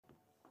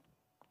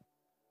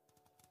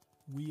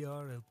We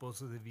are El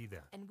Pozo de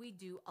Vida. And we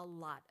do a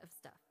lot of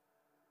stuff.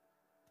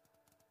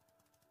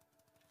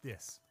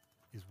 This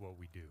is what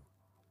we do.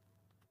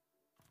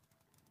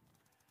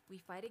 We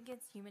fight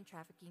against human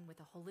trafficking with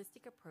a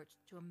holistic approach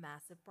to a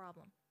massive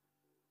problem.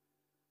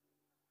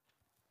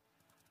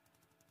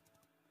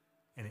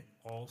 And it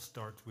all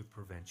starts with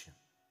prevention.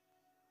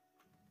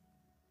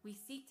 We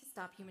seek to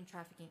stop human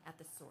trafficking at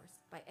the source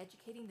by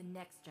educating the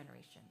next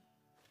generation.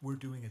 We're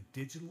doing a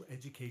digital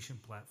education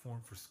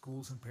platform for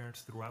schools and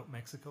parents throughout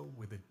Mexico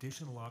with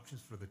additional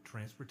options for the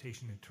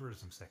transportation and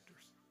tourism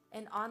sectors.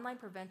 An online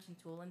prevention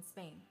tool in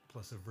Spain.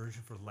 Plus a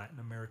version for Latin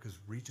America's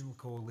regional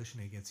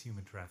coalition against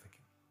human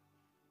trafficking.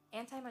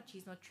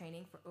 Anti-machismo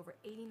training for over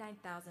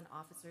 89,000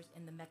 officers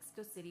in the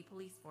Mexico City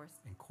Police Force.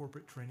 And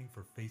corporate training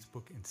for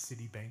Facebook and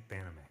Citibank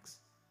Banamex.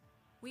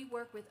 We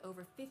work with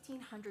over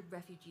 1,500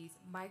 refugees,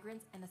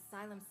 migrants, and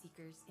asylum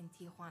seekers in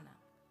Tijuana.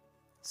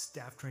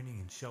 Staff training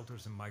in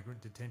shelters and migrant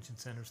detention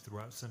centers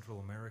throughout Central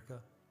America.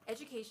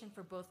 Education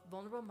for both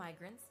vulnerable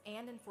migrants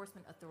and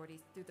enforcement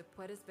authorities through the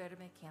Puedes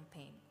Verme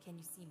campaign, Can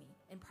You See Me,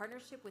 in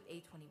partnership with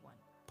A21.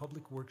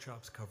 Public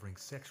workshops covering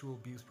sexual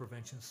abuse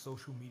prevention,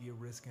 social media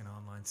risk, and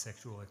online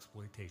sexual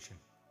exploitation.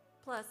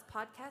 Plus,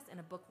 podcasts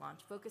and a book launch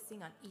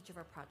focusing on each of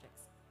our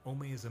projects.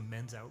 OME is a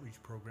men's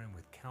outreach program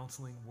with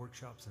counseling,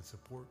 workshops, and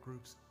support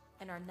groups.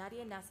 And our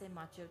Nadie Nace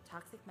Macho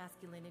Toxic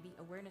Masculinity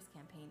Awareness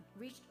campaign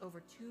reached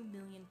over 2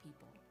 million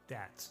people.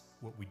 That's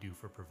what we do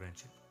for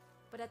prevention.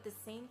 But at the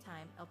same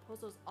time, El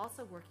Pozo is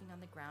also working on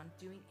the ground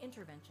doing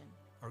intervention.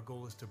 Our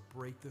goal is to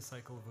break the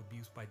cycle of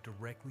abuse by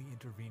directly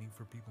intervening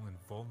for people in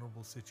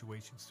vulnerable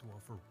situations to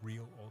offer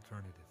real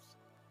alternatives.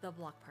 The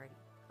Block Party.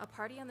 A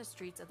party on the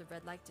streets of the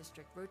Red Light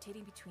District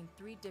rotating between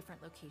 3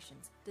 different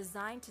locations,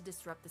 designed to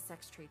disrupt the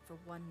sex trade for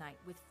one night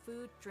with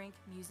food, drink,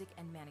 music,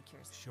 and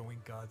manicures.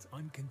 Showing God's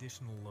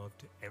unconditional love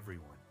to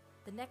everyone.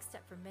 The next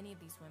step for many of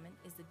these women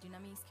is the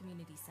Dunamis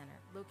Community Center,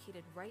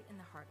 located right in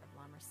the heart of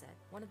La Merced,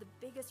 one of the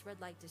biggest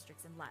red light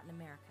districts in Latin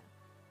America.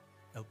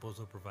 El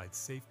Pozo provides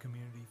safe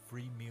community,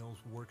 free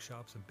meals,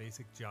 workshops, and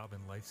basic job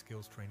and life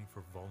skills training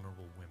for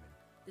vulnerable women.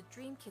 The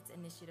Dream Kits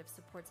initiative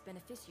supports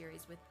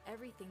beneficiaries with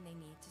everything they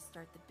need to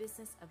start the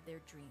business of their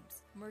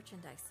dreams.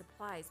 Merchandise,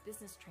 supplies,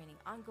 business training,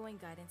 ongoing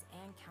guidance,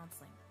 and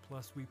counseling.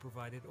 Plus, we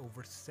provided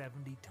over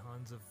 70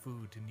 tons of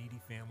food to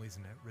needy families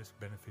and at-risk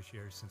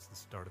beneficiaries since the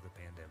start of the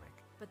pandemic.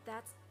 But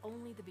that's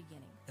only the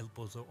beginning. El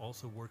Pozo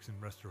also works in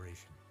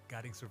restoration,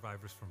 guiding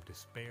survivors from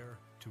despair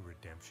to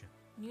redemption.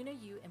 Nuna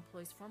U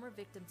employs former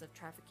victims of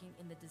trafficking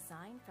in the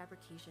design,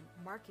 fabrication,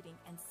 marketing,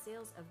 and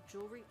sales of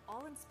jewelry,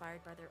 all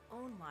inspired by their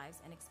own lives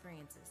and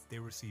experiences. They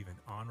receive an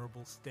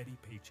honorable, steady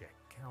paycheck,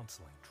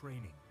 counseling,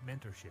 training,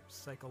 mentorship,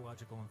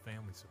 psychological and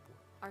family support.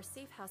 Our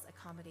safe house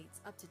accommodates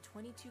up to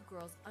 22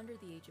 girls under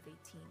the age of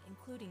 18,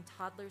 including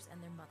toddlers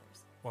and their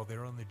mothers. While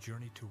they're on the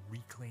journey to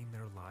reclaim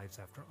their lives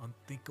after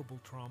unthinkable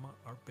trauma,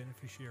 our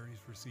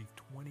beneficiaries receive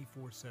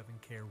 24/7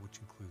 care, which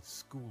includes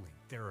schooling,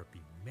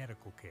 therapy,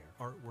 medical care,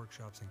 art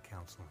workshops, and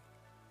counseling.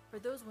 For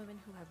those women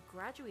who have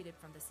graduated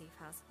from the Safe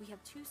House, we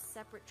have 2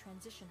 separate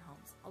transition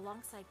homes.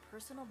 Alongside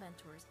personal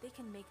mentors, they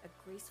can make a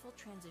graceful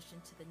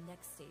transition to the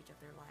next stage of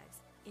their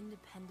lives,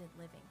 independent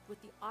living, with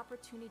the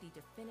opportunity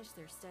to finish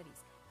their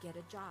studies, get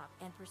a job,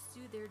 and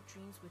pursue their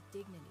dreams with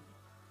dignity.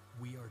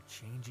 We are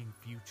changing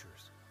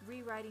futures,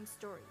 Rewriting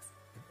stories.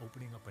 and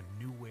opening up a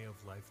new way of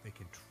life they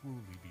can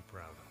truly be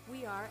proud of.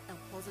 We are El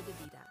Pozo de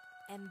Vida,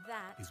 and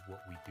that Is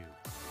what we do.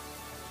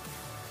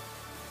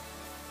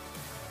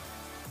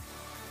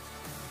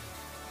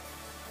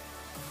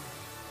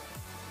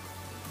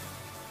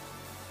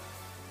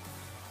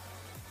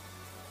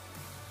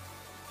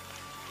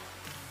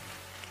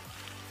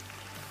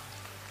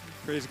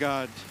 Praise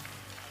God.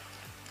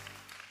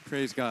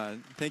 Praise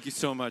God. Thank you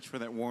so much for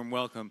that warm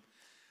welcome.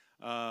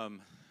 My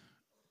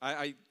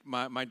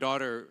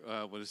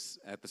daughter was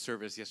at the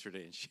service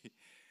yesterday,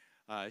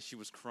 and she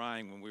was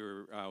crying when we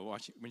were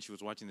when she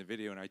was watching the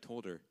video, and I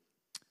told her,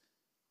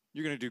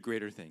 "You're going to do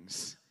greater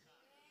things.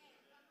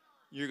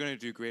 You're going to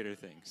do greater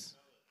things."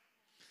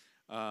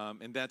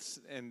 And that's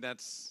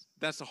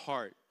the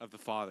heart of the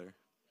Father.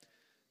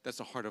 That's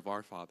the heart of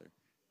our Father.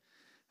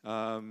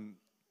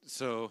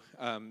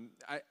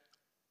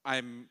 I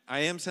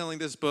am selling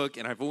this book,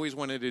 and I've always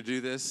wanted to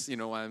do this,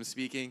 while I'm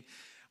speaking.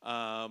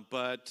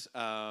 But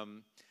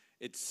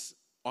it's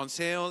on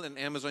sale on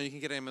Amazon. You can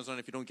get it on Amazon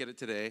if you don't get it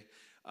today.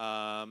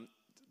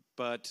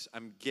 But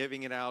I'm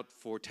giving it out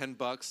for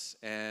 $10,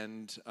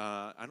 and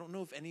I don't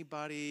know if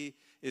anybody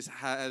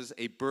has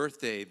a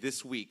birthday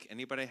this week.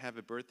 Anybody have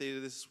a birthday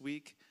this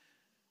week?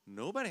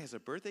 Nobody has a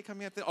birthday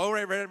coming up there? Oh,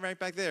 right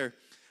back there.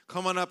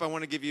 Come on up. I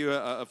want to give you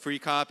a free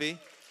copy.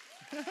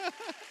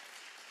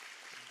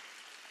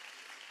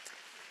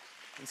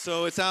 And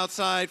so it's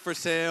outside for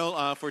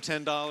sale for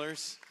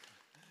 $10.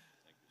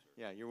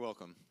 Yeah, you're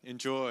welcome.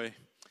 Enjoy.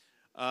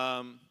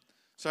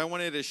 So I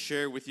wanted to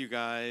share with you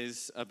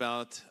guys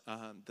about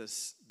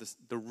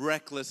the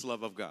reckless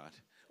love of God.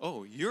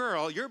 Oh,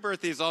 your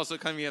birthday is also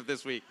coming up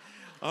this week.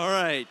 All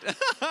right.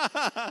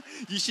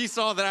 She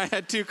saw that I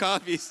had 2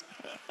 copies.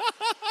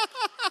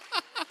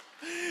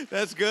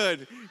 That's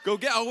good. Go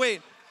get, oh,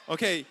 wait.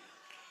 Okay.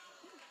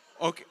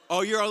 Okay.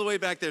 Oh, you're all the way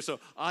back there. So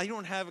I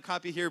don't have a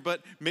copy here,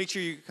 but make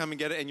sure you come and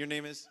get it. And your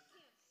name is?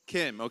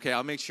 Kim. Okay,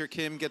 I'll make sure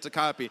Kim gets a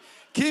copy.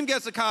 Kim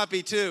gets a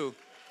copy too.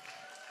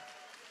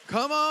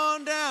 Come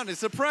on down.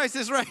 It's the price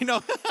is right.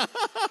 No.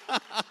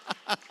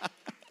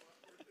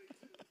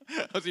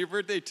 It's your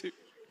birthday too.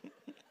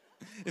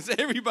 It's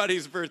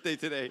everybody's birthday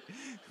today.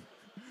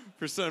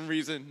 For some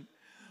reason,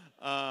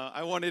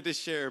 I wanted to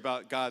share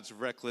about God's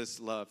reckless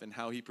love and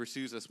how he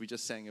pursues us. We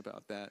just sang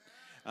about that.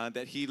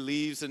 That he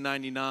leaves the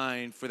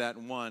 99 for that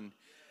one.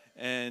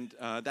 And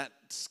that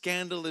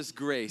scandalous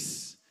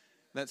grace,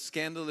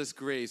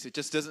 it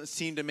just doesn't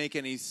seem to make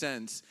any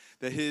sense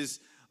that his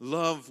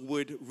love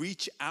would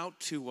reach out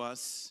to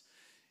us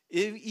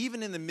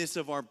even in the midst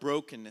of our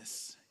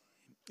brokenness,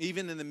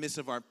 even in the midst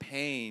of our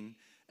pain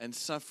and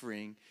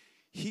suffering.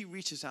 He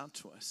reaches out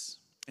to us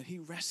and he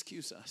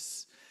rescues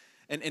us.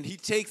 And he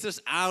takes us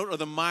out of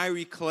the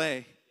miry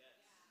clay.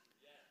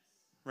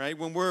 Right?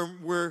 When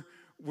we're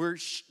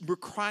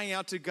crying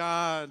out to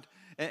God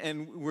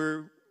and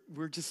we're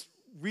just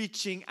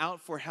reaching out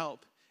for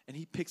help, and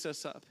he picks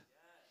us up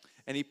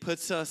and he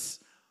puts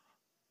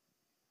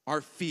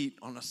our feet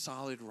on a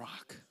solid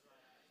rock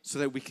so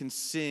that we can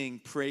sing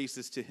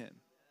praises to him.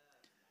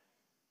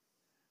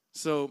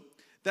 So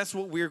that's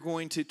what we're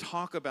going to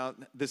talk about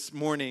this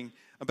morning,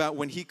 about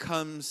when he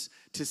comes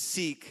to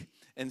seek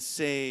and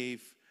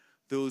save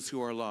those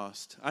who are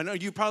lost. I know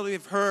you probably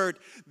have heard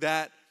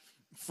that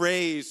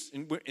phrase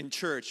in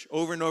church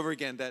over and over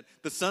again, that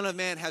the Son of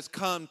Man has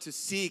come to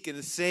seek and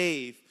to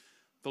save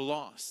the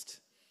lost.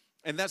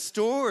 And that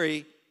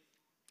story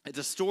is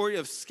a story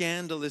of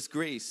scandalous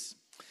grace.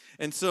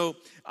 And so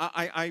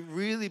I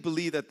really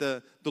believe that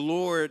the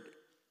Lord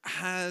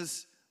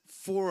has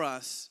for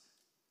us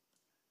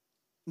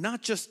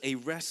not just a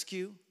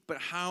rescue, but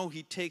how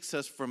he takes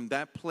us from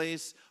that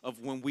place of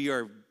when we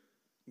are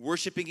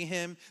worshiping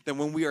him, that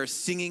when we are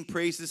singing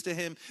praises to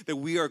him, that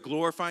we are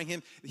glorifying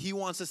him. He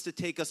wants us to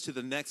take us to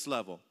the next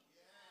level.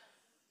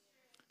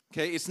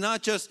 Okay, it's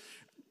not just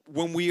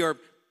when we are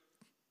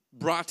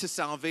brought to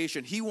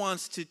salvation. He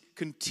wants to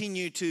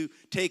continue to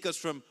take us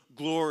from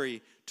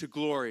glory to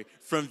glory,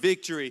 from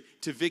victory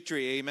to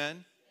victory.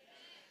 Amen?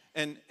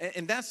 And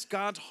that's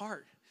God's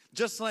heart.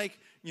 Just like,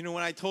 when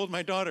I told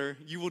my daughter,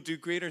 you will do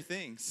greater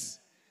things.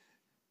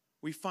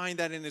 We find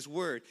that in his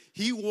word.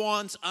 He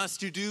wants us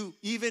to do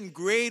even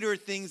greater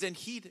things than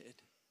he did.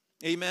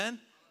 Amen?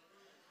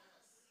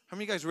 How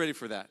many of you guys are ready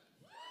for that?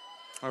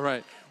 All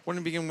right. I want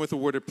to begin with a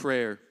word of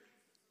prayer.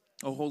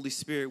 Oh, Holy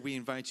Spirit, we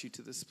invite you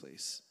to this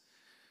place.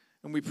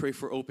 And we pray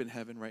for open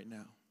heaven right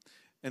now.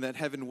 And that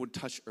heaven would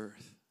touch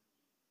earth.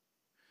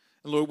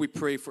 And Lord, we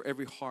pray for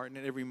every heart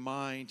and every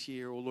mind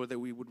here, oh Lord, that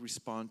we would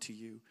respond to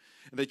you.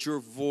 And that your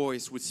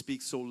voice would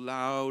speak so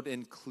loud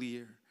and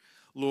clear.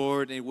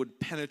 Lord, and it would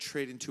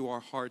penetrate into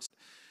our hearts.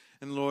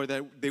 And Lord,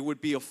 that there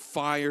would be a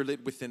fire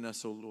lit within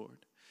us, oh Lord.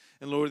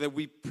 And Lord, that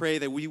we pray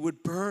that we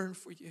would burn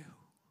for you.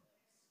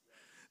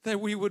 That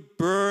we would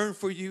burn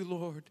for you,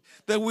 Lord.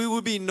 That we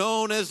would be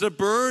known as the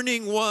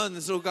burning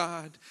ones, oh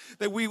God.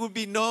 That we would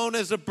be known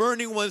as the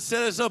burning ones.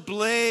 Set us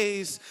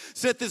ablaze.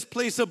 Set this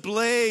place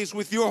ablaze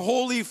with your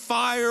holy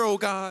fire, oh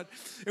God.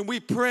 And we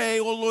pray,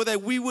 oh Lord,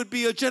 that we would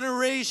be a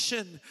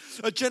generation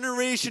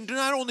to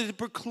not only to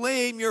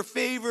proclaim your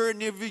favor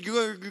and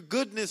your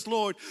goodness,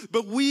 Lord,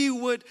 but we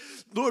would,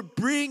 Lord,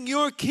 bring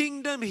your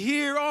kingdom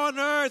here on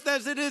earth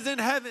as it is in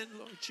heaven,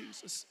 Lord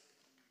Jesus.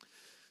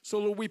 So,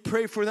 Lord, we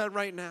pray for that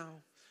right now.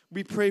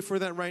 We pray for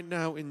that right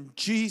now in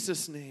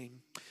Jesus'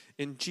 name.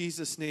 In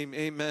Jesus' name,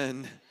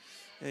 amen.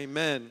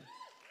 Amen.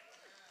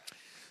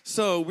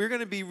 So we're going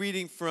to be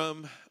reading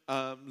from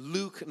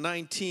Luke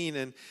 19.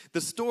 And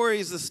the story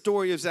is the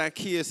story of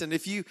Zacchaeus. And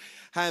if you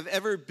have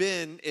ever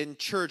been in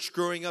church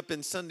growing up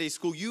in Sunday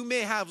school, you may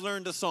have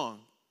learned a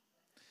song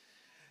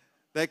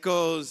that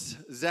goes,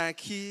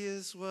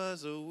 Zacchaeus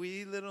was a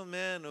wee little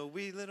man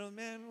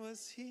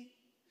was he.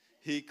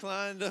 He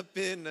climbed up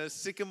in a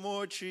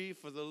sycamore tree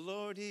for the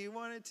Lord he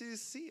wanted to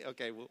see.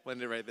 Okay, we'll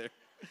end it right there.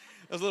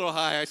 It was a little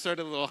high. I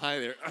started a little high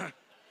there.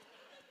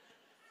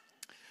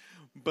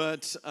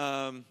 But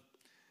we're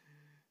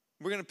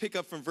going to pick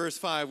up from verse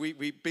 5.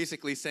 We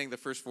basically sang the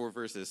first 4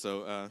 verses.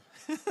 So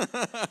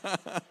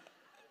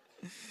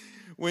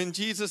when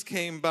Jesus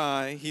came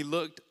by, he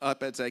looked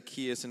up at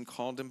Zacchaeus and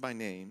called him by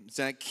name.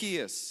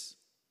 Zacchaeus,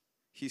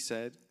 he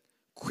said,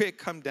 quick,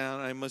 come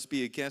down. I must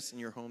be a guest in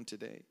your home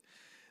today.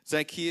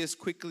 Zacchaeus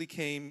quickly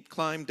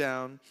climbed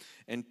down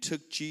and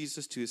took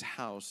Jesus to his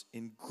house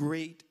in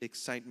great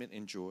excitement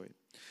and joy.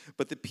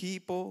 But the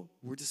people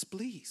were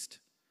displeased.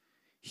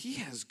 He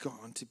has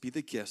gone to be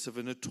the guest of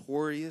a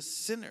notorious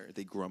sinner,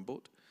 they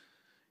grumbled.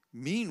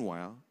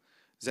 Meanwhile,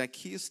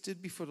 Zacchaeus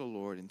stood before the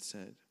Lord and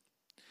said,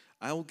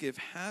 I will give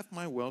half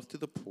my wealth to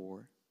the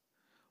poor.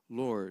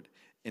 Lord,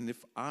 And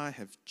if I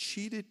have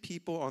cheated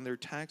people on their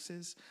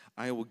taxes,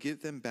 I will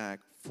give them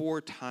back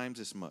 4 times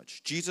as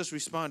much. Jesus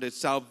responded,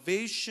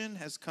 salvation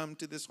has come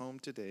to this home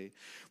today,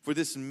 for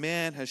this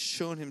man has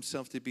shown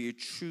himself to be a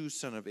true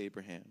son of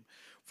Abraham.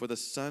 For the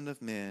Son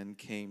of Man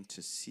came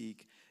to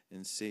seek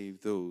and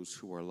save those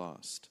who are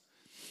lost.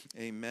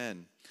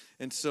 Amen.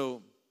 And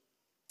so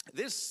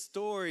this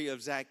story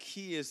of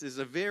Zacchaeus is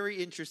a very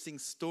interesting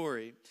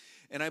story.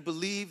 And I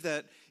believe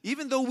that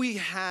even though we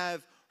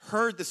have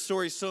heard the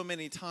story so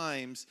many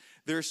times,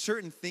 there are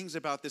certain things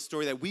about this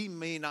story that we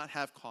may not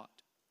have caught.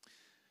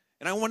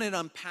 And I wanted to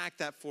unpack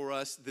that for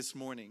us this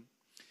morning.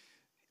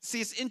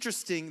 See, it's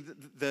interesting,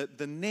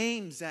 the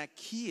name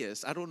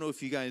Zacchaeus, I don't know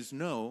if you guys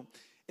know,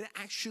 it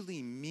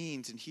actually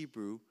means in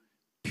Hebrew,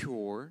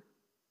 pure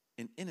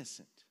and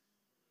innocent.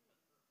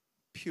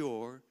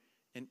 Pure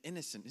and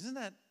innocent. Isn't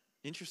that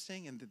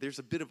interesting? And there's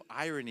a bit of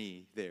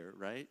irony there,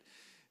 right?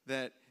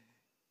 That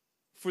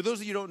for those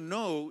of you who don't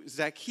know,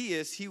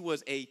 Zacchaeus, he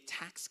was a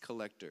tax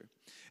collector.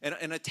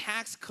 And a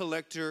tax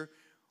collector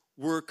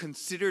were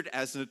considered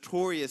as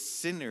notorious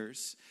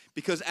sinners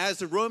because as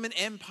the Roman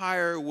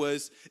Empire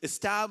was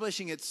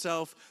establishing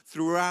itself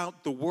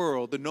throughout the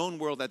world, the known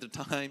world at the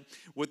time,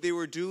 what they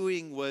were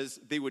doing was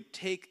they would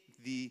take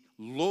the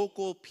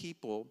local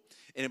people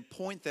and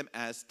appoint them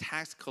as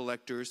tax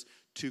collectors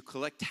to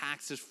collect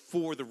taxes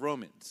for the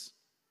Romans.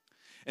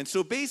 And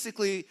so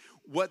basically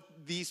what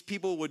these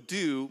people would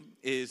do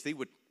is they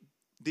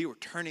were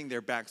turning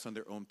their backs on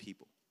their own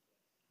people.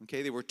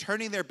 Okay, they were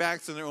turning their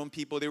backs on their own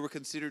people. They were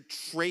considered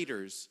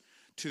traitors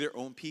to their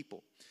own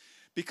people.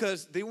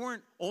 Because they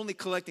weren't only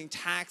collecting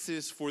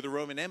taxes for the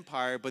Roman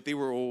Empire, but they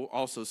were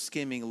also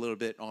skimming a little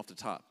bit off the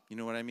top. You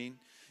know what I mean?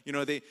 You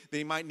know,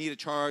 they might need to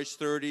charge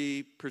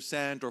 30%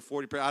 or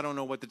 40%. I don't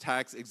know what the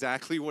tax,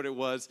 exactly what it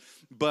was.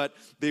 But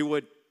they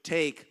would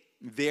take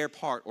their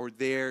part or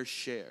their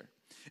share.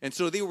 And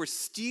so they were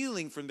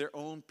stealing from their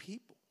own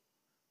people.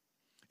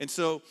 And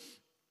so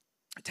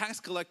tax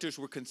collectors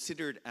were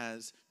considered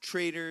as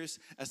traitors,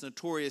 as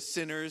notorious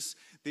sinners.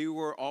 They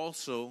were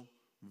also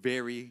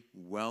very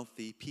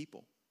wealthy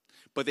people.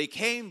 But they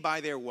came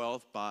by their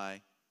wealth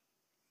by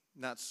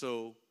not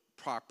so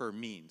proper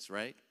means,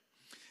 right?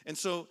 And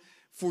so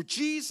for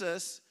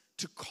Jesus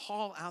to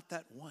call out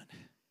that one,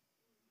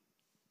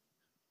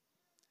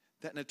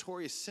 that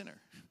notorious sinner,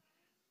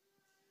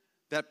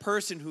 that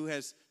person who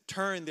has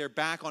turned their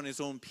back on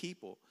his own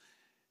people,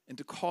 and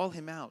to call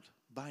him out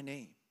by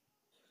name,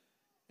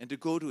 and to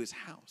go to his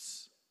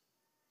house,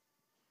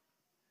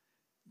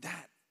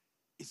 that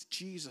is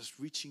Jesus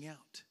reaching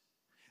out.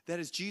 That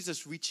is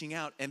Jesus reaching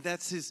out, and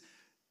that's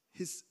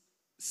his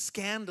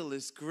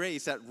scandalous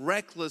grace, that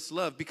reckless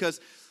love. Because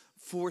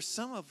for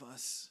some of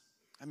us,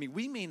 I mean,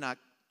 we may not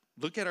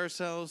look at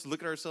ourselves in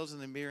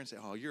the mirror and say,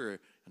 oh, you're a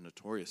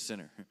notorious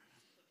sinner.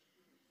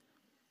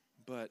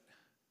 But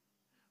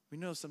we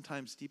know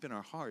sometimes deep in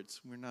our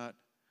hearts, we're not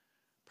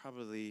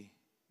probably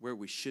where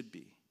we should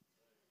be.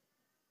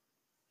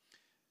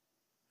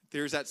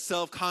 There's that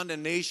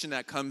self-condemnation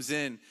that comes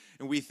in,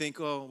 and we think,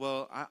 oh,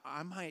 well,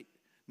 I might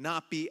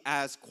not be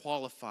as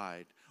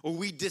qualified. Or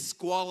we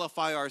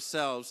disqualify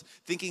ourselves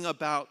thinking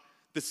about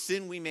the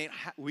sin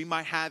we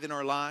might have in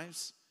our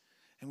lives.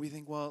 And we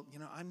think, well, you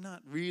know, I'm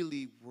not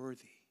really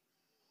worthy.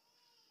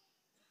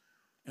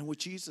 And what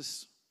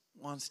Jesus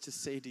wants to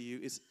say to you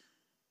is,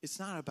 it's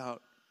not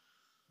about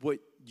what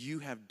you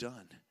have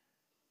done.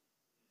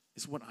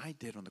 It's what I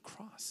did on the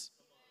cross.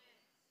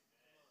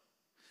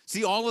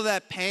 See, all of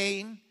that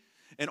pain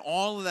and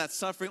all of that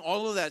suffering,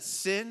 all of that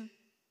sin,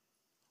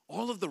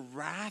 all of the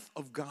wrath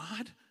of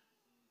God,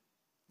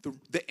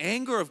 the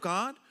anger of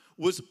God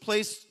was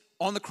placed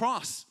on the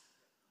cross.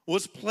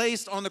 Was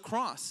placed on the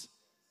cross.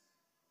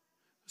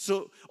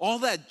 So all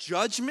that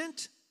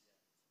judgment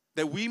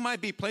that we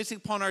might be placing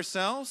upon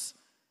ourselves,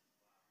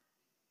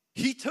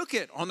 he took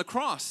it on the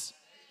cross.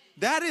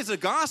 That is a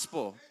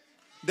gospel.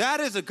 That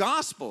is a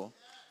gospel.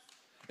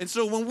 And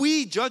so when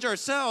we judge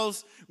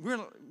ourselves,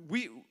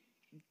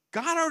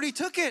 God already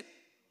took it.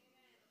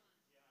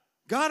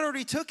 God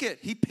already took it.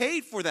 He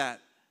paid for that.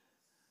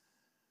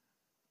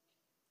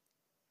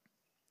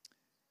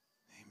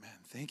 Amen.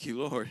 Thank you,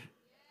 Lord.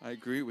 I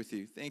agree with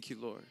you. Thank you,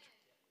 Lord.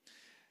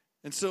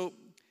 And so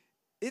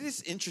it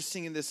is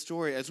interesting in this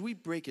story, as we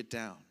break it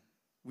down,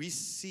 we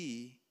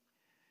see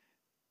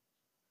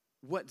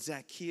what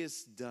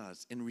Zacchaeus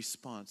does in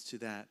response to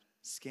that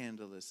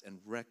scandalous and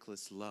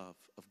reckless love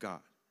of God.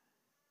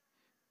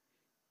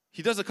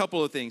 He does a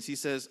couple of things. He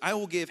says, I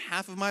will give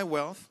half of my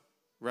wealth,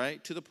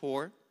 right, to the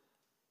poor.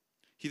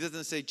 He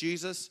doesn't say,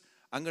 Jesus,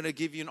 I'm going to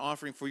give you an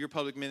offering for your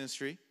public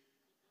ministry.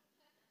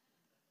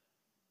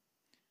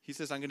 He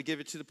says, I'm going to give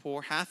it to the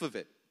poor, half of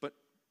it. But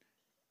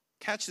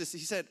catch this, he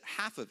said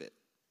half of it.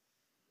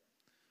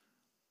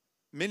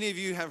 Many of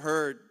you have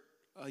heard,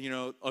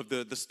 of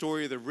the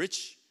story of the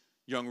rich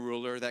young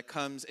ruler that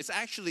comes. It's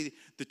actually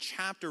the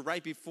chapter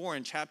right before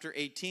in chapter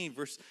 18,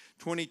 verse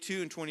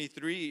 22 and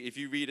 23, if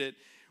you read it.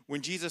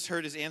 When Jesus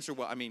heard his answer,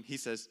 he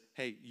says,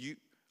 hey,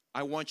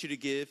 I want you to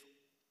give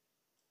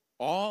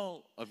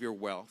all of your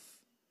wealth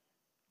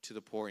to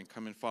the poor and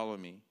come and follow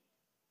me.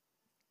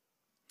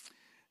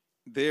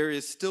 There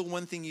is still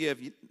one thing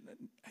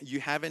you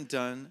haven't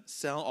done.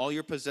 Sell all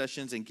your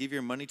possessions and give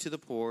your money to the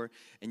poor,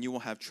 and you will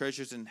have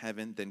treasures in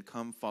heaven. Then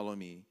come follow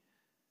me."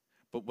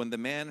 But when the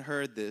man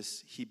heard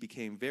this, he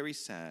became very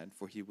sad,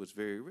 for he was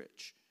very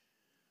rich.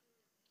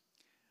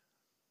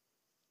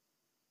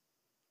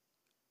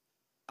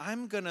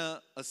 I'm going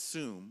to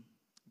assume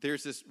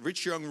there's this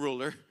rich young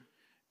ruler,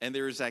 and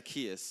there is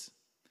Zacchaeus.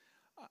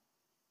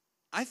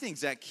 I think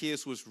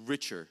Zacchaeus was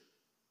richer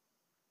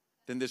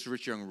than this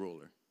rich young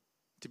ruler,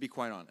 to be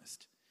quite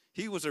honest.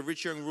 He was a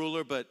rich young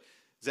ruler, but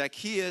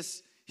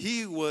Zacchaeus,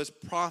 he was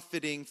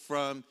profiting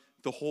from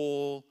the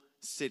whole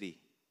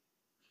city,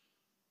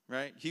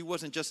 right? He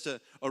wasn't just a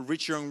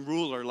rich young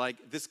ruler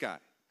like this guy.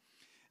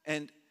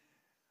 And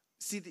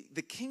see,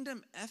 the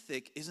kingdom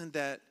ethic isn't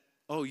that,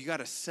 oh, you got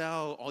to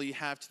sell all you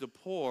have to the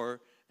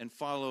poor and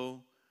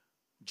follow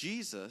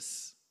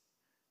Jesus.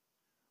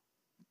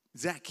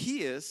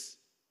 Zacchaeus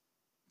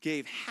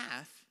gave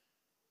half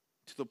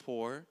to the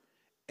poor,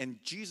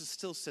 and Jesus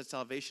still said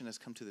salvation has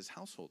come to this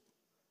household.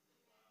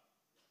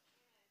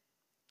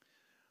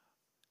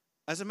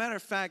 As a matter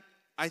of fact,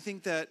 I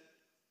think that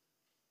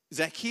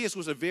Zacchaeus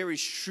was a very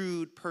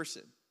shrewd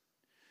person,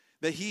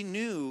 that he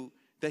knew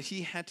that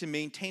he had to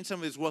maintain some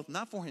of his wealth,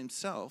 not for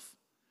himself,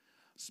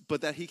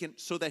 but that he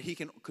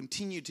can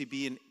continue to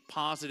be a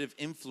positive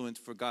influence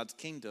for God's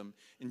kingdom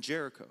in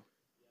Jericho.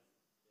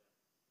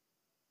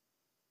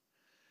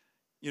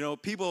 You know,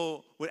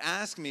 people would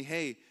ask me,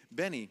 "Hey,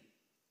 Benny,"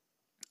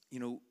 you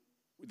know,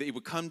 they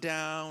would come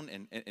down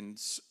and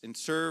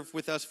serve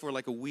with us for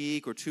like a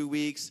week or 2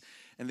 weeks,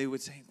 and they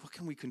would say, "What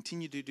can we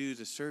continue to do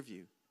to serve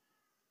you?"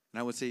 And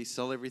I would say,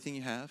 "Sell everything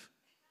you have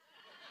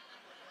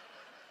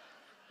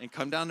and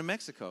come down to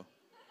Mexico."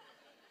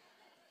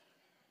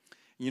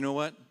 You know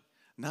what?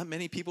 Not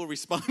many people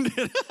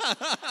responded.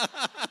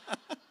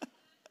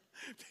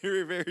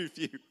 Very, very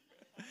few.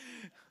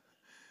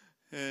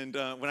 And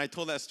when I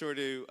told that story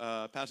to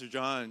Pastor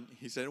John,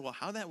 he said, "Well,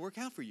 how'd that work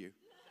out for you?"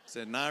 I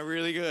said, "Not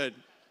really good."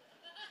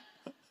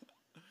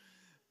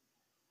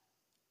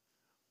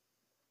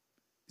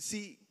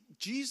 See,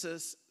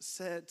 Jesus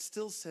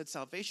still said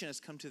salvation has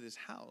come to this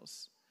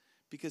house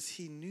because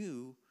he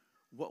knew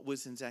what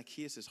was in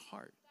Zacchaeus'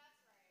 heart.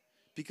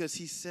 Because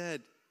he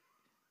said,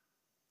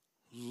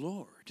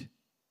 "Lord."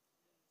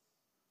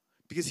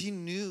 Because he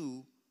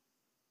knew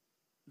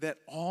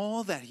that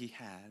all that he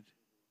had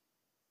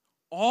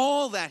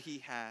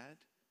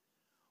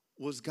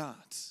was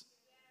God's.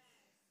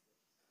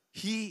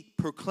 He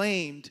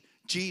proclaimed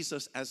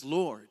Jesus as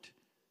Lord.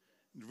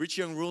 The rich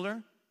young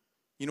ruler,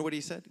 you know what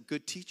he said?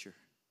 "Good teacher."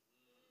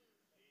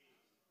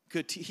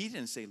 He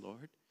didn't say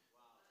Lord.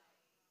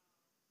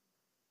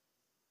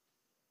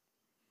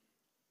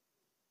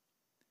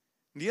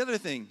 The other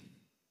thing,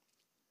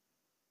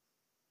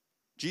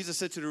 Jesus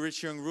said to the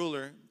rich young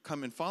ruler,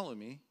 "Come and follow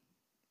me."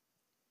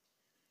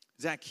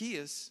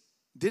 Zacchaeus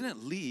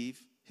didn't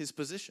leave his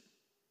position.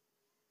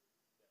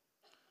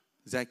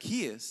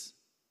 Zacchaeus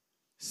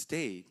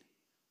stayed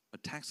a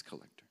tax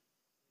collector.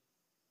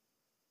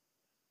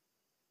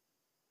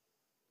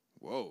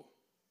 Whoa.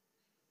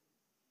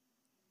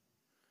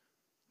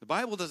 The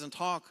Bible doesn't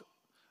talk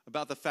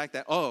about the fact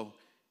that, oh,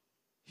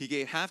 he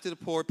gave half to the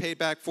poor, paid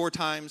back 4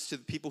 times to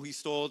the people he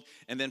stole,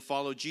 and then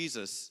followed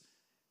Jesus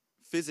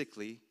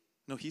physically.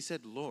 No, he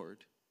said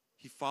Lord.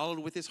 He followed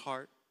with his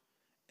heart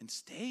and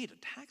stayed a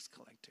tax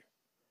collector.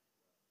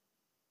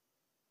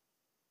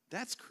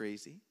 That's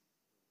crazy.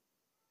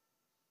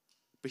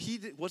 But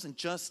he wasn't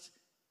just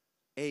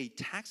a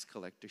tax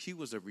collector. He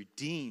was a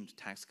redeemed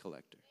tax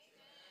collector.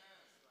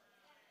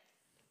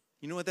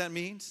 You know what that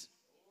means?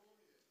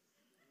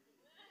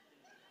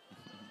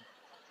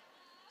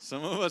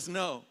 Some of us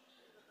know.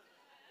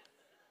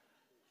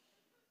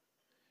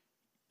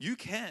 You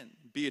can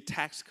be a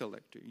tax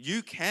collector.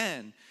 You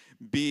can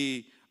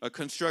be a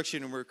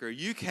construction worker.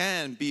 You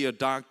can be a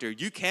doctor.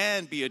 You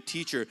can be a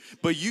teacher.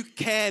 But you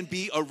can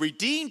be a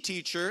redeemed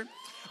teacher,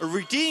 a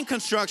redeemed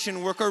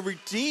construction worker, a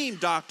redeemed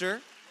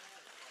doctor.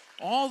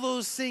 All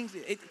those things.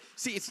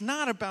 It's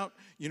not about,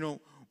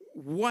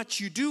 what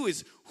you do.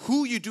 Is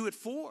who you do it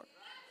for.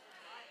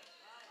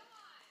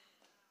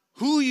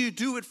 Who you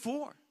do it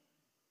for.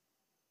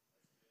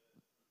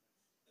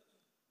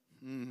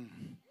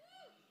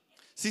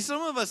 See,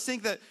 some of us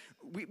think that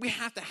we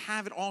have to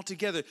have it all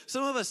together.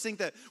 Some of us think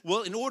that,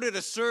 well, in order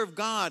to serve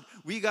God,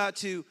 we got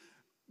to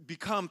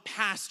become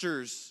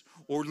pastors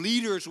or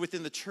leaders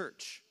within the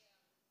church.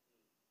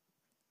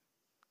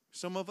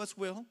 Some of us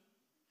will,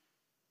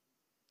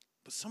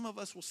 but some of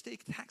us will stay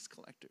tax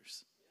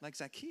collectors, like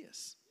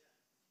Zacchaeus.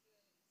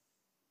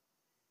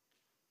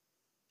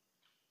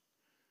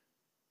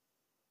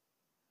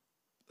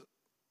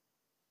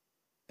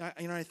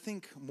 I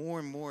think more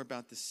and more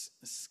about this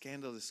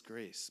scandalous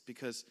grace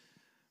because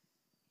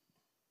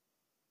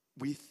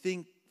we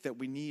think that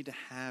we need to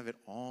have it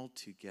all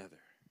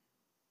together.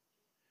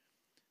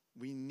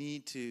 We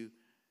need to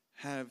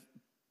have,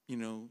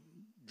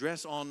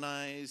 dress all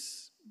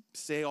nice,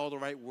 say all the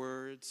right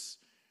words,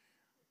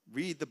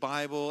 read the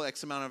Bible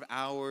X amount of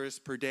hours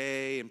per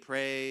day and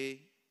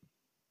pray.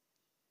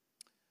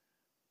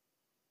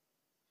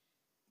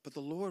 But the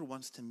Lord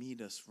wants to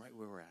meet us right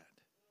where we're at.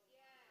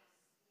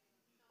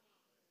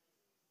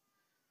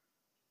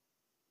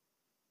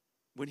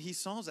 When he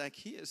saw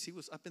Zacchaeus, he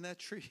was up in that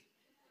tree.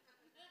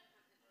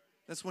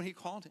 That's when he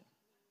called him.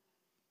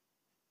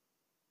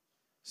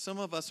 Some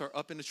of us are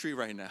up in the tree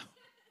right now.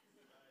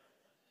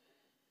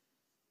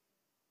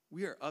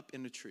 We are up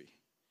in the tree.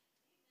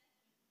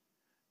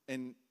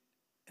 And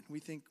we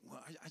think,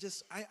 well, I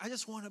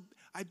just want to,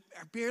 I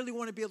barely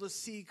want to be able to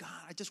see God.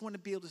 I just want to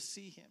be able to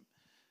see him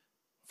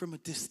from a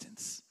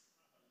distance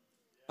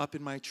up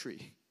in my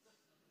tree.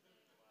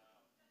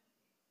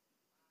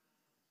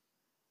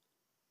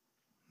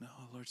 No,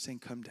 Lord's saying,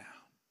 come down.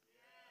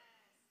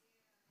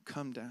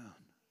 Come down.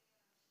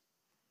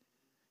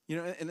 You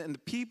know, and the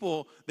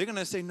people, they're going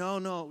to say,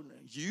 no,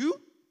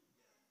 you?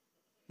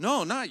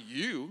 No, not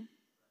you.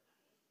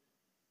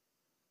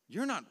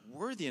 You're not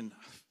worthy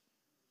enough.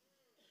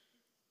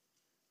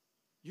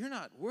 You're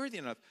not worthy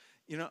enough.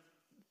 You know,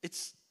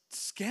 it's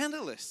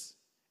scandalous.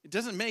 It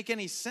doesn't make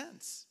any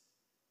sense.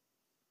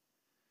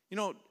 You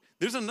know,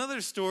 there's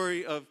another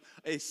story of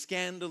a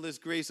scandalous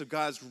grace of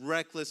God's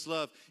reckless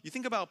love. You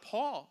think about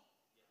Paul.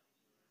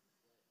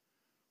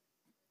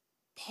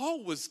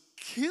 Paul was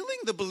killing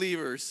the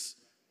believers.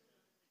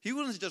 He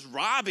wasn't just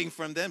robbing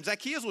from them.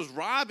 Zacchaeus was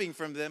robbing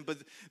from them, but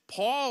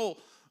Paul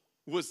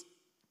was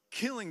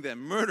killing them,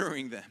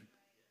 murdering them.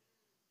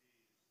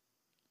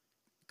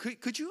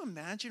 Could you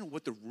imagine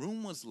what the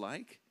room was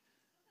like?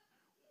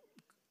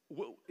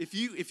 If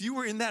you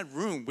were in that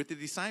room with the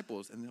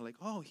disciples and they're like,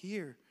 oh,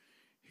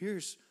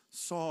 here's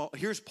Saul,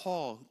 here's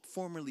Paul,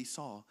 formerly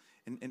Saul,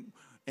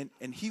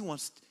 and he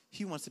wants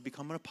to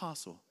become an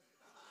apostle.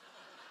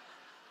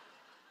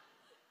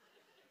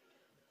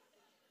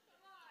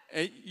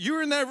 And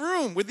you're in that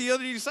room with the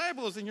other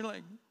disciples and you're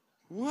like,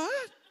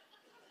 what?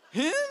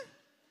 Him?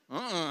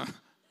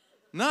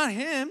 Not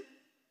him.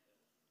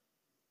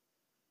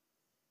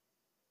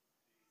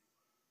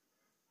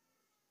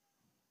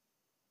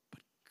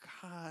 But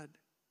God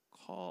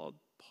called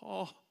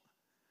Paul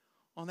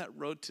on that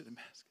road to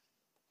Damascus.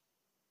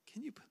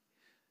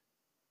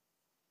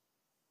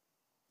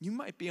 You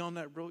might be on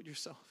that road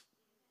yourself.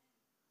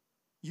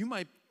 You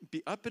might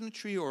be up in a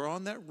tree or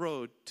on that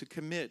road to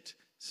commit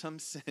some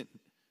sin.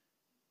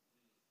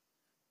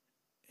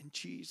 And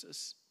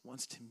Jesus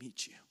wants to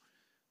meet you.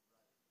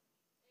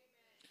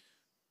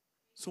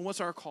 So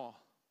what's our call?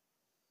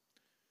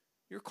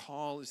 Your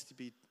call is to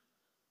be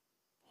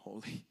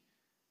holy,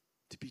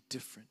 to be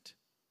different.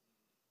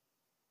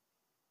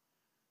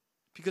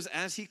 Because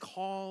as he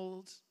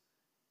called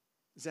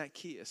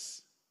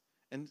Zacchaeus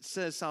and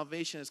says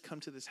salvation has come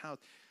to this house,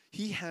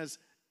 he has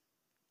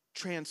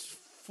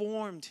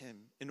transformed him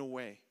in a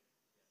way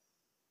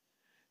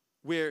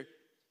where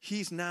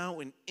he's now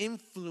an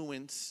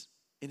influence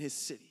in his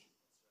city.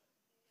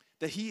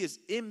 That he is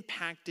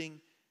impacting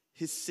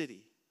his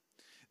city.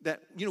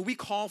 That, you know, we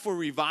call for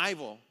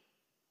revival.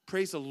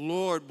 Praise the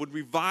Lord. Would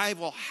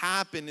revival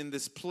happen in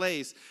this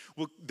place?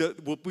 Will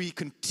we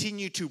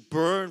continue to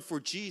burn for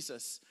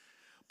Jesus?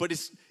 But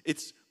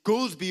it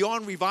goes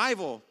beyond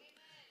revival.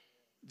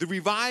 The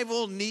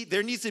revival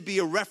there needs to be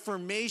a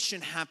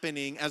reformation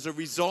happening as a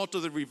result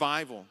of the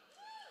revival.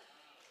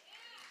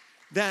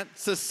 That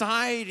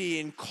society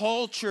and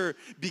culture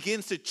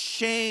begins to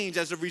change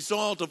as a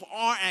result of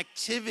our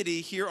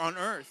activity here on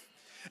earth.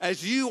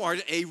 As you are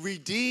a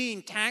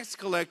redeemed tax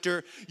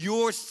collector,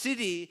 your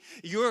city,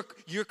 your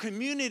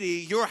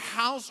community, your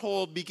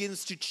household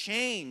begins to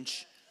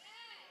change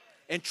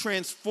and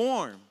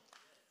transform.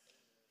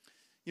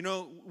 You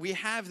know, we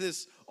have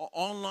this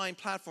online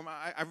platform.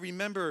 I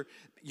remember,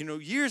 you know,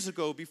 years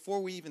ago,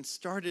 before we even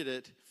started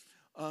it,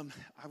 I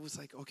was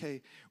like,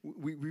 okay,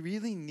 we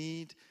really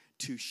need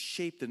to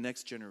shape the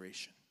next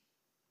generation.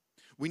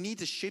 We need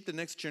to shape the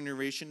next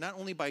generation not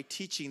only by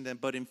teaching them,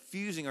 but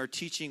infusing our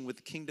teaching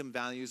with kingdom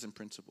values and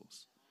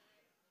principles.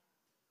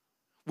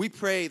 We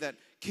pray that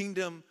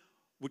kingdom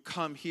would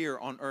come here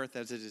on earth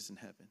as it is in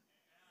heaven,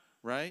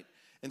 right?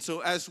 And so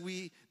as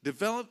we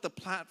developed the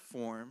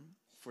platform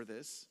for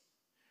this,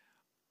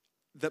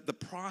 the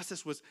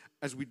process was,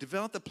 as we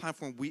developed the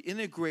platform, we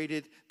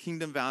integrated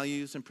kingdom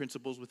values and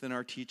principles within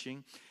our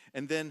teaching,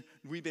 and then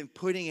we've been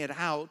putting it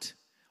out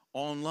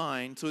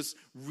online. So it's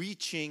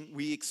reaching,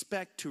 we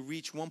expect to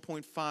reach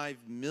 1.5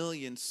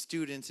 million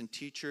students and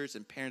teachers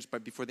and parents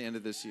before the end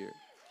of this year.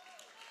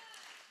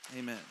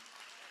 Amen.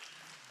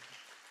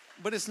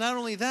 But it's not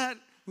only that.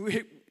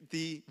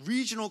 The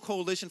Regional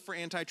Coalition for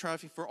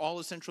Anti-Trafficking for all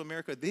of Central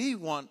America, they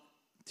want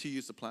to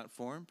use the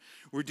platform.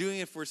 We're doing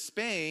it for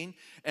Spain,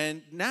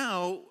 and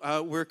now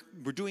we're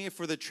doing it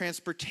for the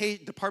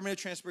Department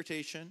of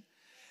Transportation,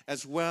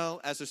 as well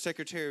as the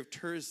Secretary of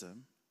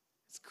Tourism.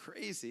 It's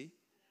crazy.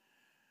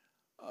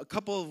 A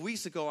couple of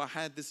weeks ago, I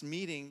had this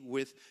meeting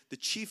with the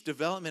Chief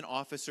Development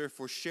Officer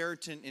for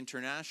Sheraton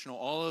International,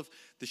 all of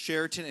the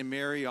Sheraton and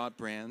Marriott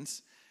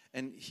brands.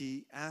 And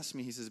he asked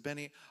me, he says,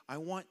 Benny, I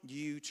want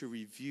you to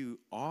review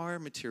our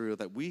material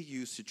that we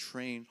use to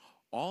train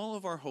all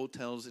of our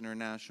hotels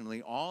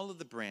internationally, all of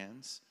the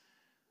brands,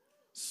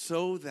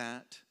 so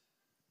that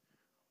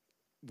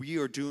we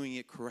are doing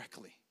it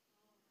correctly.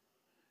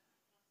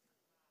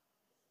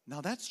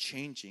 Now that's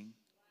changing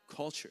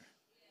culture.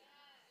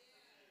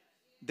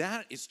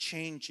 That is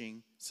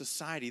changing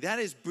society. That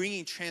is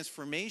bringing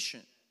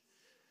transformation.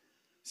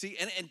 See,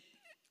 and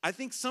I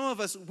think some of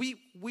us, we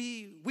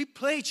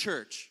play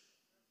church.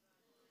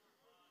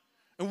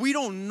 And we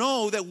don't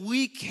know that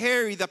we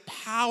carry the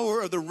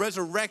power of the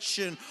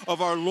resurrection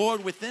of our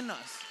Lord within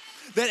us.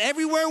 That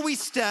everywhere we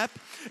step,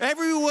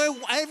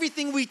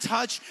 everything we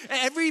touch,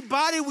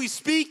 everybody we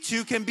speak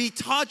to can be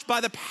touched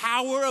by the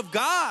power of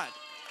God.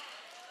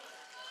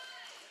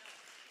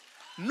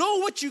 Know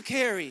what you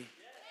carry.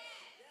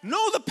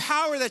 Know the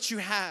power that you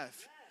have.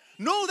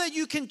 Know that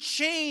you can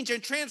change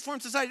and transform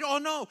society. Oh,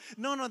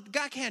 no,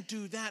 God can't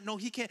do that. No,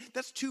 he can't.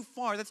 That's too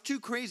far. That's too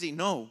crazy.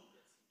 No,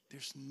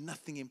 there's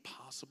nothing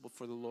impossible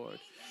for the Lord.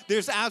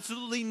 There's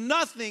absolutely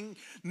nothing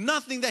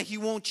that he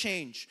won't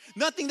change.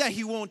 Nothing that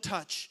he won't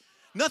touch.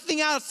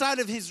 Nothing outside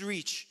of his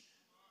reach.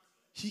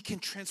 He can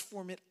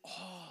transform it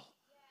all.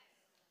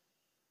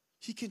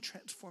 He can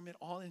transform it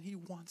all, and he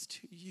wants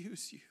to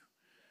use you.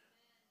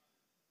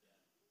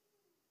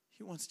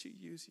 He wants to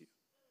use you.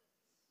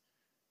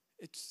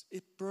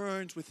 It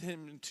burns with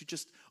him to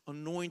just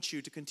anoint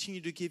you, to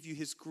continue to give you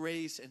his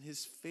grace and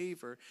his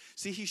favor.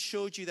 See, he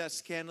showed you that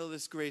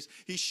scandalous grace.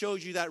 He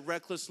showed you that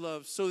reckless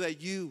love so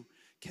that you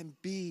can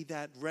be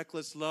that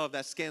reckless love,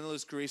 that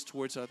scandalous grace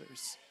towards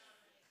others.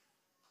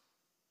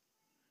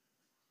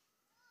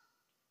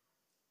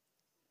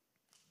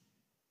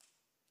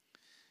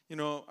 You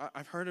know,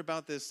 I've heard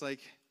about this, like,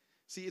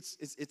 see,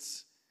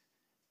 it's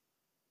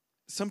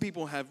some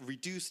people have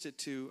reduced it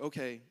to,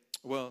 okay,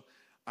 well,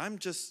 I'm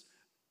just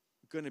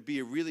going to be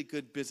a really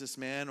good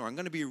businessman, or I'm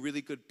going to be a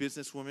really good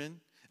businesswoman,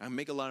 and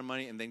make a lot of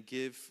money and then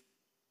give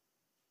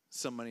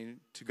some money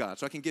to God.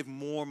 So I can give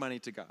more money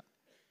to God.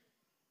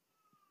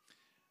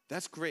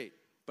 That's great,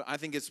 but I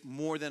think it's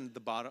more than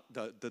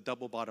the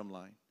double bottom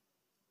line.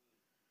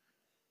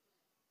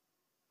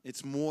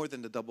 It's more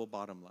than the double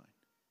bottom line.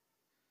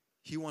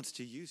 He wants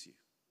to use you.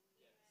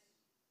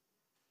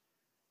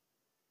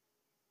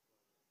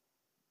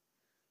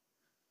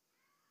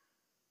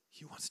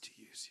 He wants to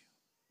use you.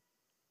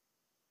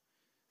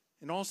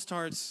 It all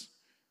starts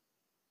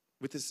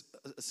with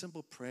a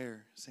simple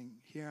prayer saying,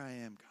 here I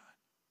am, God,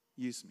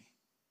 use me.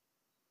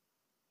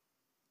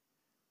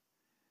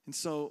 And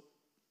so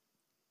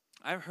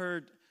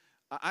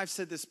I've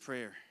said this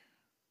prayer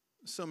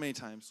so many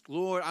times.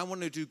 Lord, I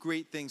want to do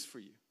great things for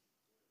you.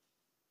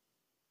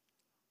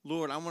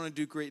 Lord, I want to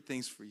do great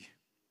things for you.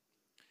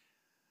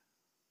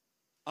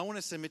 I want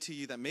to submit to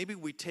you that maybe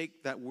we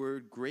take that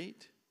word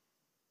great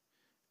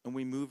and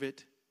we move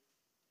it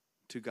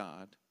to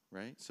God,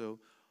 right? So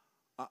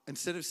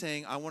instead of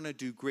saying, I want to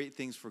do great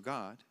things for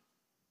God,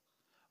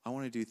 I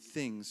want to do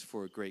things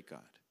for a great God.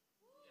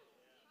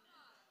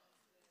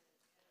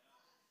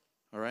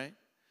 All right?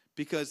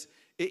 Because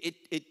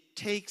it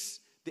takes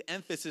the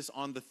emphasis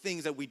on the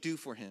things that we do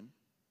for him,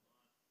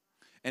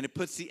 and it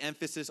puts the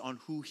emphasis on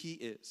who he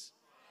is.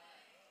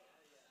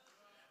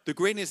 The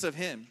greatness of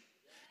him.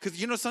 Because,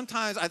 you know,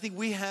 sometimes I think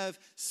we have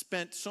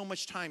spent so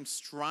much time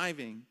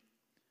striving,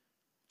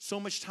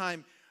 so much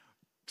time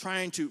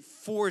trying to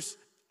force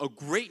a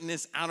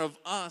greatness out of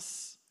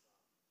us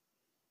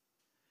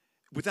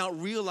without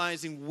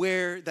realizing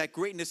where that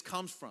greatness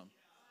comes from.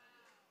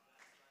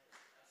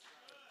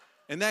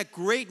 And that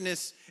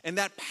greatness and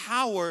that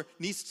power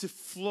needs to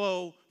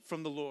flow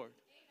from the Lord.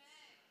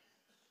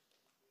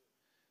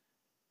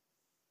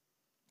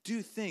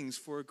 Do things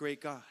for a great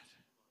God.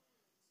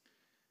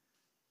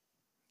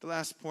 The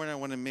last point I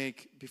want to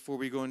make before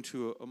we go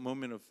into a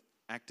moment of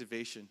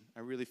activation,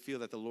 I really feel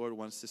that the Lord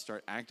wants to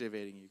start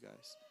activating you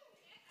guys,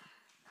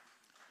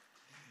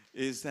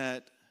 is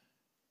that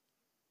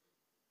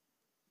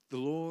the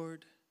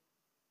Lord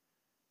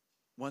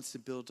wants to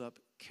build up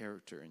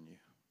character in you.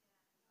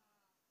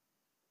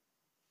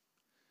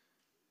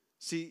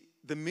 See,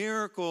 the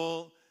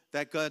miracle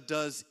that God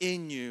does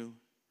in you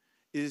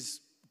is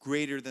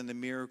greater than the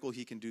miracle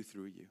he can do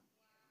through you.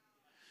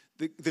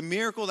 The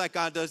miracle that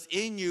God does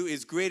in you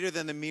is greater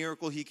than the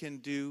miracle he can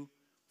do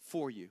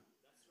for you.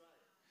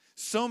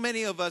 So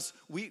many of us,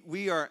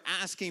 we are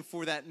asking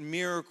for that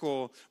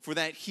miracle, for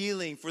that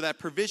healing, for that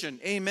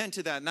provision. Amen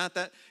to that. Not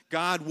that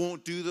God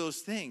won't do those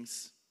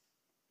things.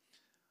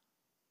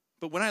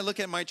 But when I look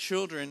at my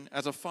children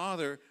as a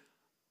father,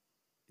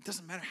 it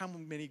doesn't matter how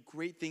many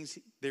great things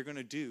they're going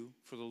to do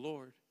for the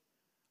Lord.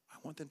 I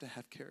want them to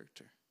have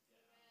character.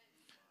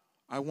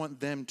 I want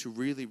them to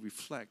really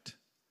reflect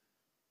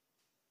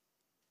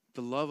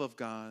the love of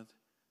God,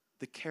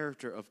 the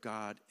character of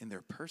God in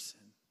their person.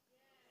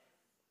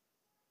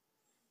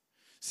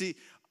 See,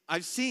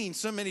 I've seen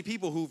so many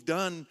people who've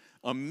done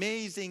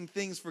amazing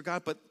things for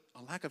God, but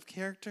a lack of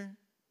character,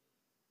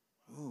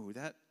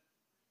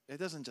 it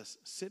doesn't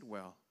just sit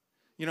well.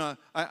 You know,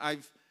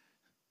 I've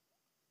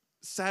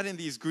sat in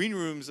these green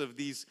rooms of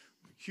these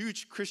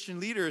huge Christian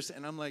leaders,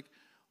 and I'm like,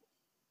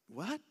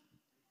 what?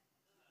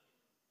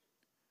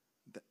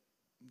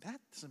 That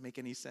doesn't make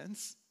any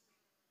sense.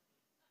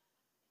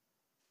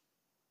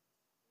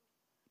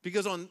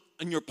 Because on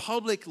your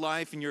public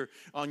life and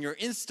on your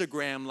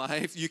Instagram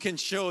life, you can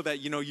show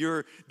that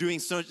you're doing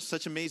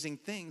such amazing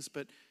things.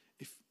 But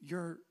if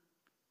your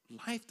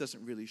life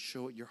doesn't really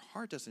show it, your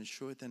heart doesn't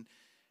show it, then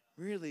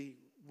really,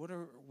 what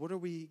are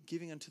we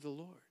giving unto the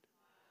Lord?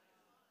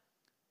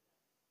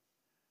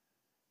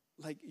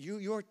 Like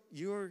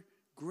your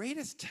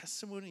greatest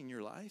testimony in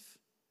your life,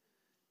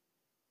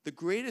 the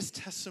greatest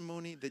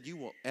testimony that you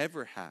will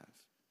ever have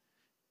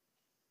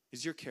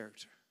is your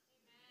character.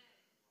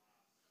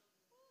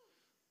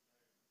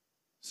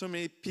 So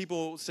many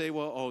people say,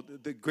 well,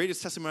 the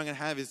greatest testimony I'm going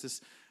to have is this,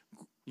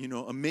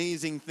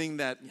 amazing thing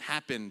that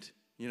happened,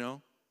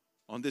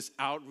 on this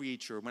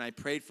outreach or when I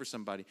prayed for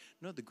somebody.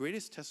 No, the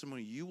greatest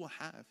testimony you will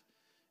have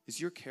is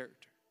your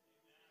character.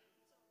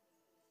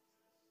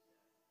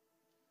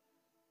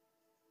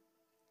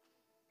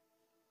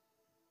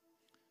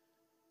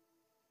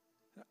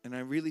 And I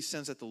really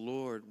sense that the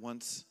Lord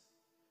wants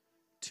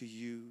to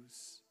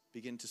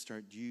begin to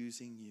start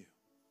using you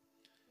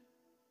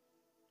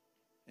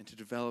and to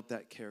develop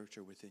that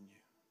character within you,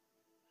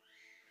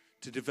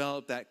 to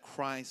develop that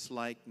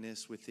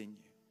Christ-likeness within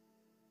you,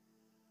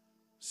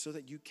 so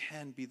that you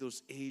can be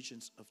those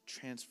agents of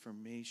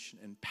transformation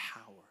and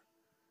power.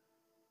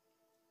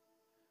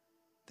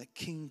 That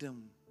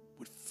kingdom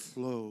would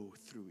flow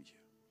through you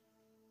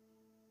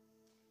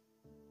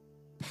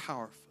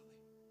powerfully.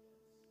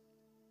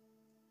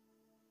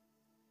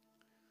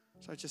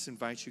 So I just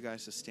invite you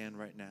guys to stand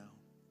right now.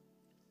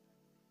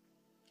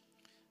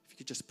 If you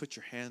could just put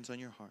your hands on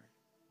your heart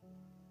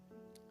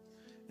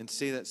and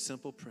say that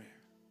simple prayer.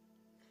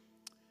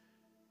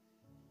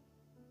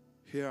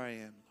 Here I am,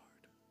 Lord.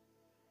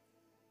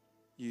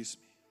 Use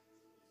me.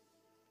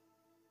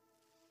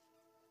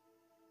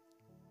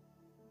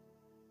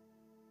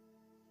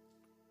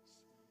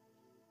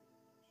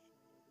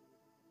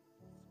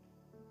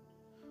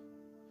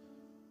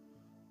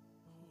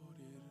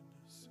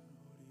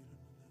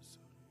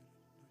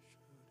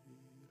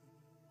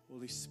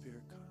 Holy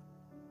Spirit, come.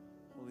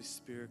 Holy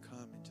Spirit,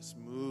 come and just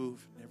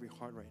move in every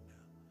heart right now.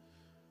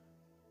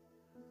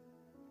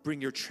 Bring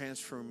your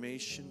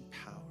transformation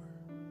power.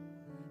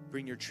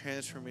 Bring your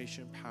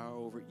transformation power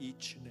over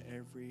each and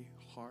every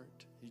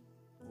heart,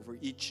 over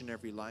each and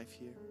every life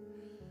here.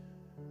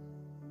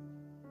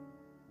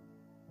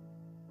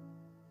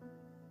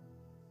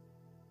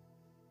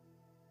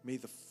 May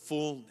the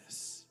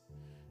fullness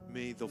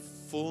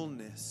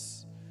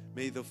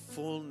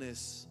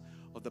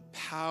of the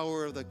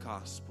power of the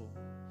gospel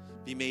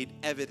be made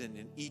evident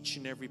in each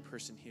and every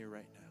person here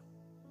right now.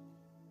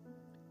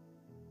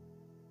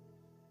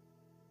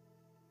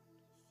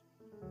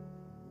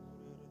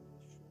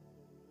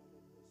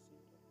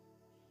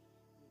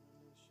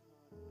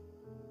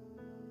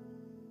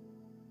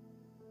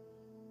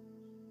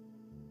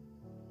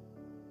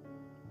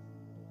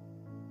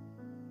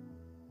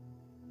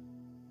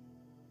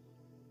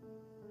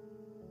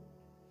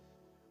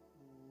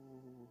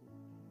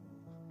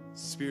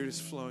 Spirit is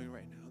flowing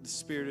right now. The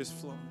Spirit is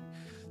flowing.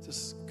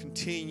 Just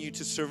continue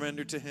to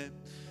surrender to Him.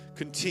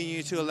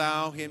 Continue to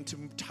allow Him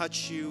to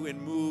touch you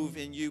and move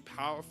in you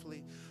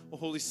powerfully. Oh,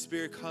 Holy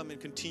Spirit, come and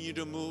continue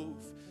to move.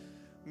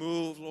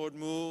 Move, Lord,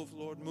 move,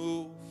 Lord,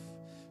 move.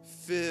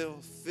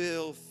 Fill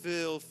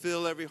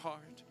every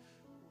heart.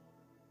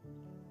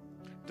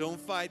 Don't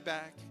fight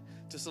back.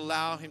 Just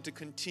allow Him to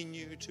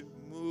continue to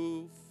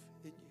move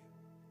in you.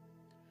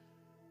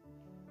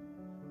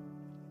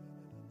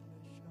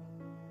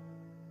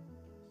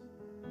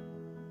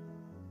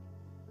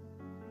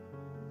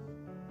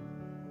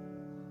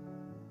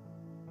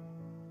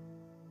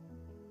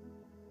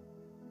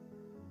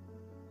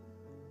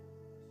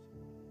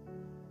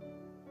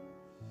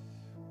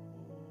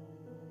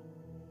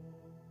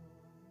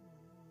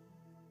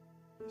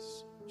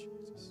 Yes,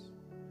 Jesus.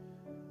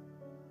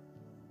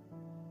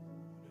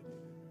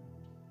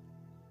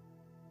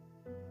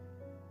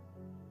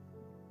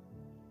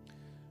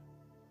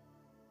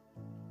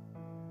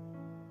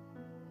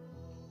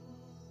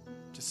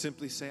 Just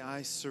simply say,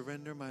 I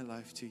surrender my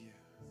life to you.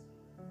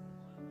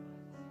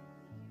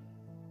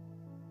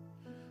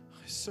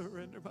 I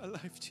surrender my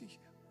life to you.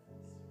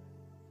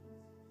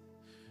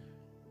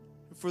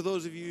 And for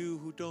those of you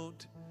who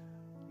don't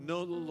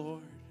know the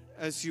Lord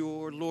as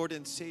your Lord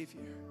and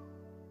Savior,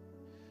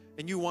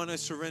 and you want to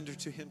surrender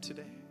to Him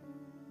today,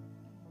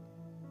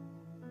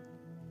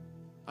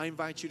 I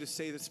invite you to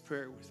say this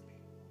prayer with me.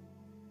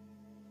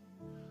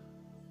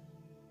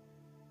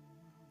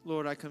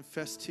 Lord, I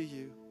confess to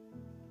you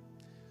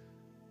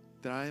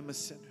that I am a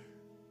sinner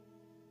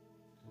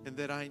and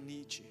that I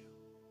need you.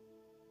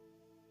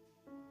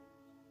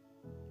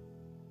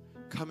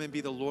 Come and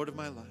be the Lord of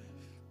my life.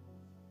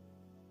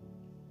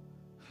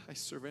 I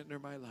surrender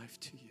my life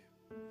to you.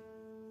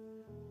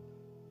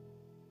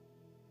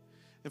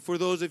 And for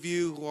those of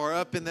you who are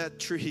up in that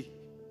tree,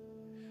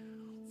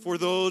 for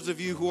those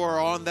of you who are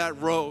on that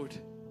road,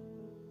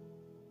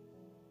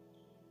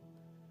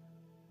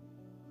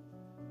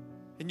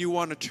 you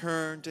want to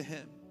turn to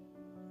Him.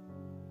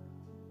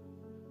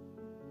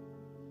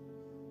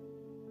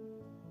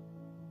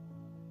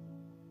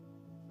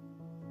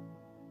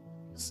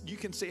 You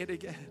can say it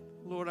again.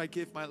 Lord, I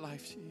give my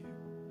life to you.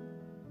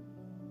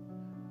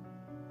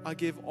 I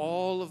give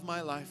all of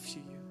my life to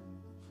you.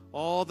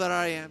 All that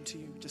I am to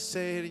you. Just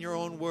say it in your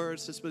own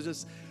words.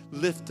 Just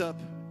lift up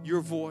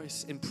your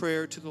voice in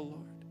prayer to the Lord.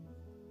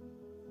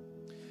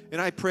 And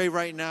I pray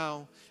right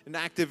now, an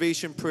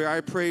activation prayer.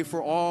 I pray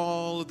for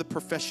all of the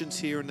professions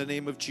here in the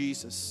name of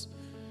Jesus.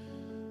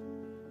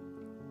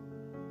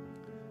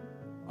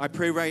 I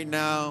pray right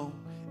now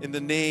in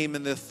the name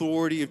and the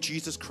authority of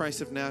Jesus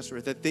Christ of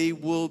Nazareth that they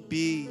will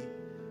be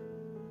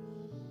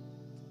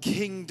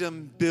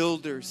kingdom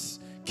builders,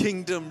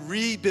 kingdom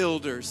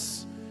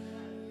rebuilders.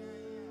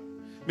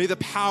 May the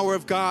power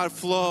of God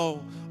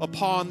flow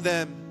upon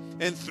them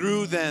and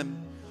through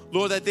them.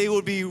 Lord, that they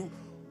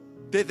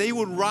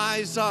would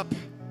rise up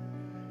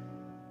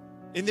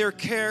in their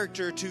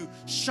character to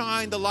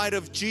shine the light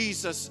of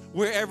Jesus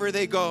wherever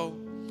they go.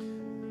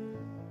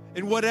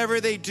 And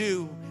whatever they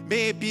do,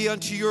 may it be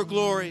unto your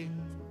glory.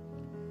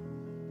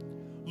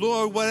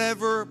 Lord,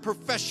 whatever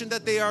profession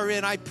that they are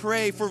in, I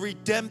pray for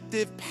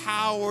redemptive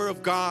power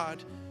of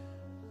God.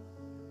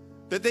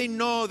 That they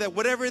know that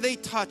whatever they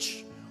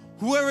touch,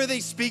 whoever they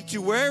speak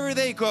to, wherever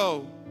they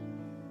go,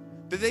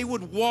 that they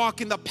would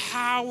walk in the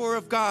power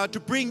of God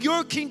to bring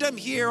your kingdom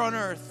here on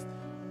earth.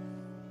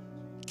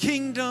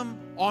 Kingdom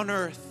on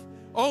earth.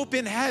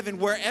 Open heaven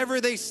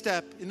wherever they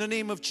step in the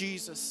name of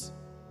Jesus.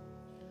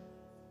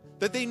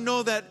 That they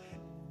know that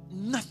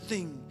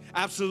nothing,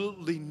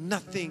 absolutely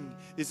nothing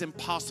is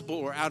impossible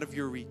or out of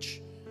your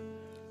reach.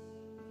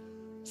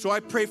 So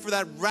I pray for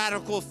that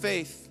radical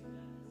faith,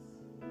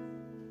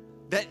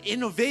 that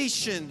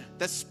innovation,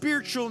 that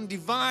spiritual and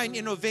divine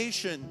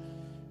innovation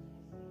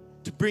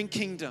to bring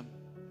kingdom,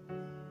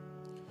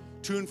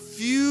 to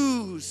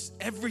infuse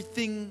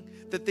everything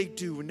that they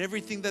do and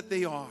everything that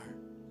they are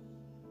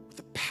with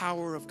the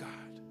power of God.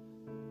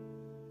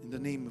 In the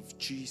name of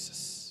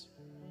Jesus.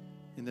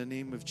 In the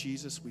name of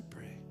Jesus we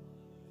pray.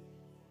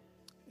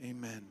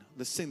 Amen.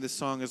 Let's sing this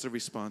song as a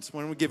response.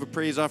 Why don't we give a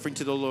praise offering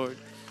to the Lord?